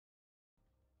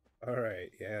All right,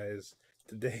 guys.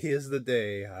 Today is the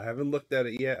day. I haven't looked at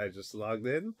it yet. I just logged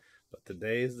in, but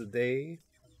today is the day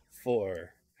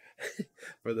for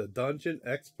for the dungeon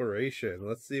exploration.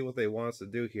 Let's see what they want us to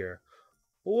do here.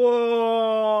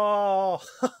 Whoa!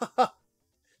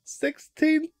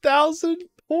 16,000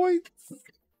 points.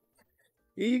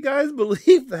 You guys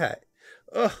believe that?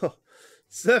 Oh,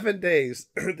 7 days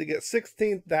to get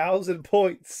 16,000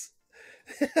 points.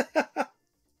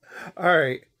 All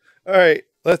right. All right.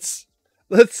 Let's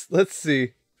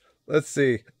see. Let's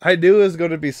see. I knew it was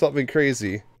going to be something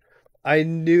crazy. I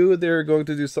knew they were going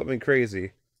to do something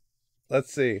crazy.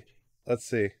 Let's see. Let's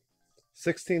see.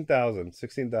 16,000.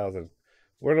 16,000.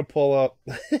 We're going to pull up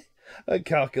a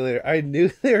calculator. I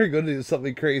knew they were going to do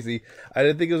something crazy. I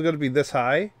didn't think it was going to be this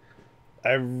high.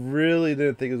 I really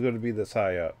didn't think it was going to be this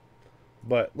high up.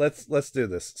 But let's do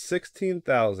this.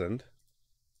 16,000.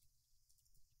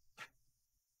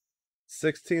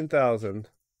 16,000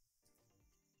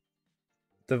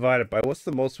 divided by what's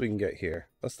the most we can get here?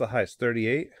 What's the highest?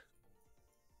 38?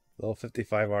 Level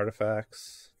 55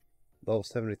 artifacts. Level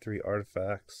 73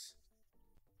 artifacts.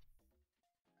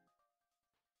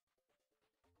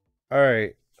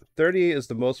 Alright. 38 is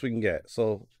the most we can get.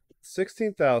 So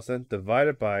 16,000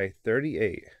 divided by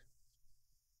 38.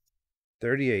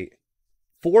 38.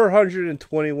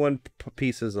 421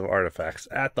 pieces of artifacts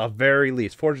at the very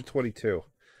least. 422.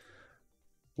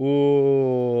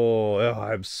 Ooh, oh,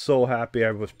 I'm so happy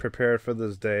I was prepared for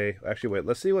this day. Actually, wait,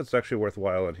 let's see what's actually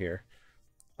worthwhile in here.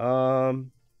 The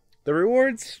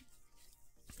rewards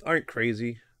aren't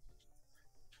crazy.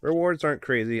 Rewards aren't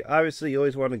crazy. Obviously, you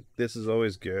always want to. This is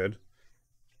always good,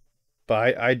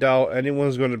 but I doubt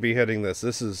anyone's going to be hitting this.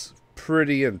 This is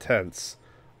pretty intense,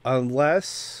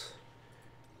 unless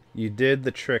you did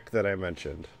the trick that I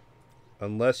mentioned.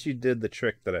 Unless you did the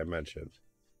trick that I mentioned.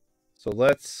 So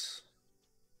let's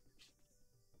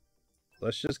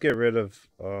just get rid of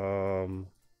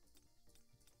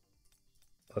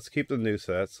let's keep the new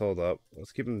sets. Hold up.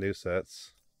 Let's keep the new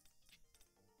sets.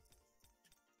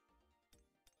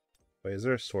 Wait, is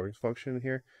there a sorting function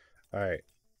here? Alright.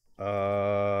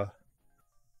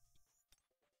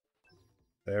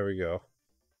 There we go.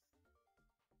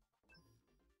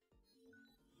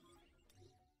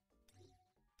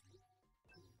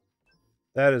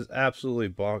 That is absolutely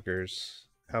bonkers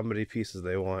how many pieces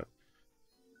they want.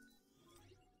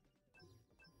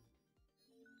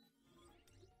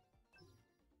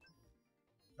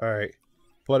 Alright.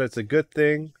 But it's a good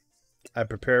thing I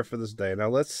prepared for this day. Now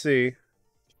let's see.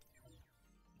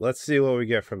 Let's see what we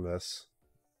get from this.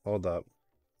 Hold up.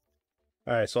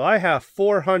 Alright, so I have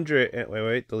 400 and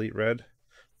wait, delete red.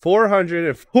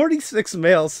 446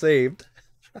 mail saved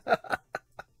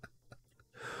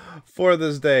for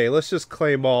this day. Let's just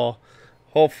claim all.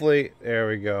 Hopefully, there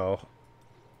we go.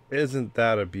 Isn't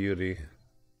that a beauty?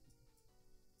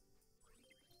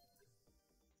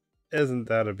 Isn't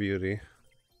that a beauty?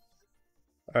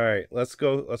 Alright, let's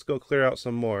go clear out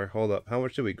some more. Hold up. How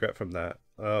much did we get from that?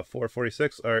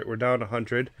 446. Alright, we're down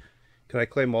 100. Can I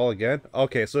claim all again?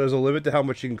 Okay, so there's a limit to how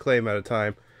much you can claim at a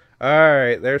time.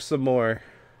 Alright, there's some more.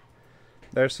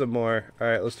 There's some more.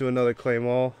 Alright, let's do another claim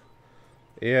all.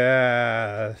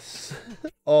 Yes.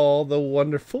 All the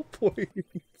wonderful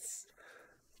points.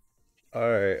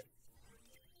 Alright.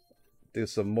 Do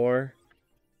some more.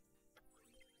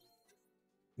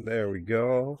 There we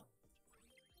go.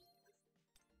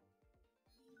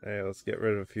 Alright, let's get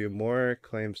rid of a few more.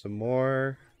 Claim some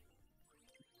more.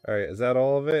 Alright, is that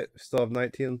all of it? Still have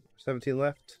 19, 17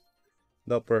 left?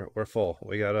 Nope, we're full.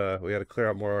 We gotta clear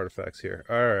out more artifacts here.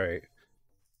 Alright.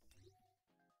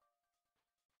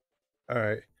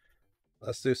 Alright.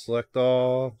 Let's do select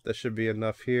all. This should be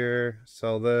enough here.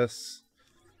 Sell this.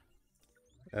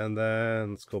 And then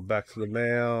let's go back to the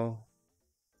mail.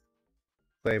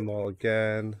 Claim all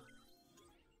again.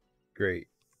 Great.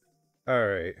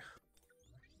 Alright.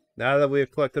 Now that we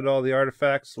have collected all the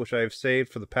artifacts, which I've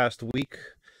saved for the past week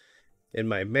in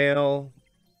my mail,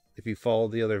 if you follow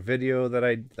the other video that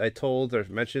I told or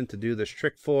mentioned to do this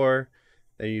trick for,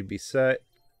 then you'd be set.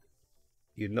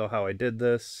 You'd know how I did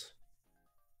this.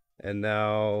 And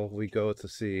now we go to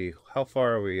see how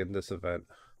far are we in this event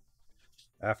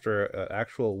after an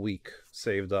actual week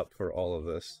saved up for all of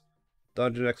this.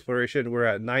 Dungeon exploration, we're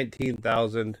at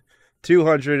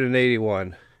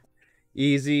 19,281.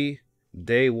 Easy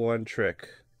day one trick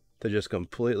to just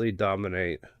completely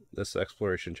dominate this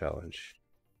exploration challenge.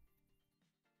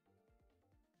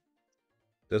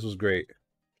 This was great.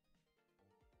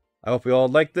 I hope you all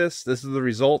like this. This is the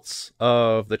results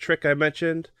of the trick I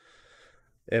mentioned.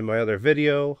 in my other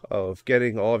video of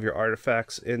getting all of your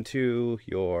artifacts into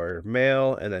your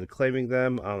mail and then claiming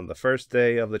them on the first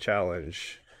day of the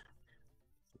challenge.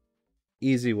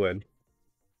 Easy win.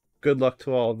 Good luck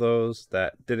to all those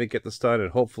that didn't get this done,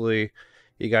 and hopefully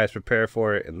you guys prepare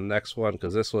for it in the next one,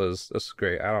 because this was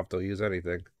great. I don't have to use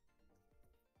anything.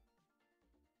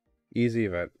 Easy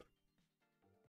event.